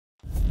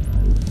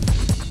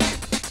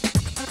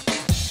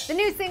The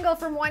new single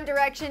from One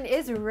Direction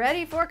is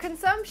ready for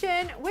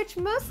consumption, which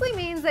mostly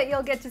means that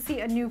you'll get to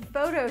see a new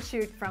photo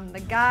shoot from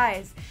the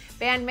guys.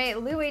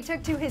 Bandmate Louis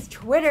took to his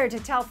Twitter to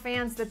tell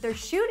fans that they're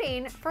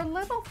shooting for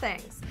little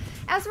things.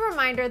 As a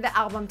reminder, the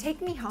album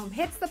Take Me Home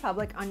hits the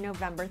public on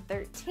November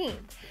 13th.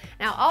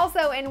 Now,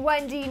 also in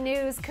 1D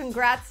news,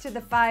 congrats to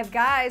the Five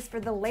Guys for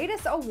the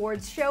latest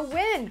awards show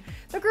win.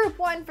 The group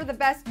won for the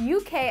Best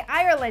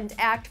UK-Ireland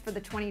Act for the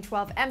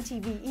 2012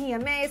 MTV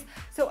EMAs,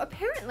 so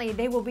apparently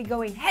they will be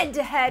going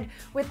head-to-head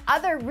with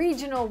other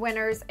regional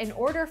winners in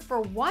order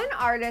for one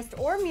artist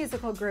or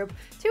musical group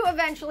to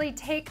eventually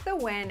take the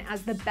win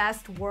as the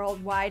Best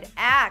Worldwide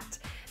Act.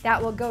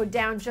 That will go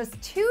down just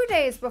 2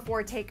 days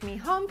before Take Me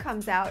Home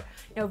comes out.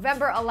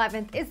 November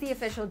 11th is the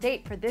official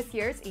date for this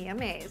year's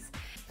EMAs.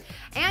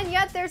 And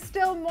yet there's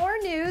still more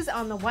news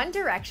on the One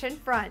Direction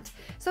front.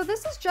 So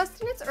this is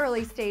just in its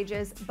early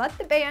stages, but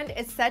the band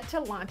is set to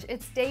launch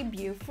its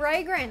debut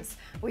fragrance.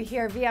 We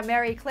hear via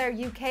Marie Claire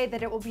UK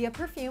that it will be a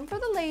perfume for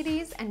the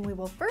ladies, and we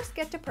will first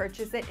get to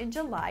purchase it in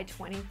July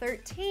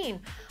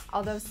 2013.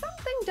 Although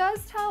something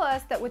does tell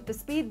us that with the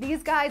speed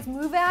these guys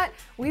move at,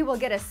 we will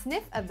get a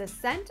sniff of the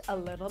scent a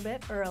little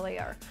bit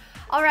earlier.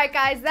 Alright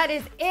guys, that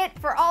is it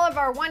for all of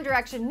our One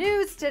Direction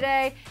news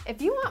today. If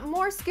you want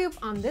more scoop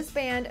on this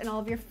band and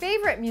all of your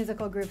favorite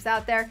musical groups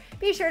out there,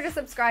 be sure to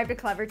subscribe to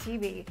Clevver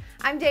TV.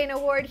 I'm Dana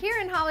Ward here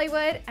in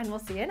Hollywood, and we'll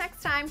see you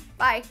next time.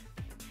 Bye!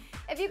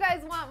 If you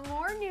guys want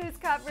more news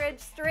coverage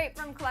straight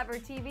from Clevver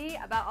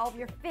TV about all of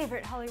your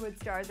favorite Hollywood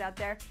stars out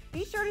there,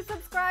 be sure to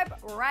subscribe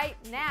right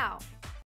now.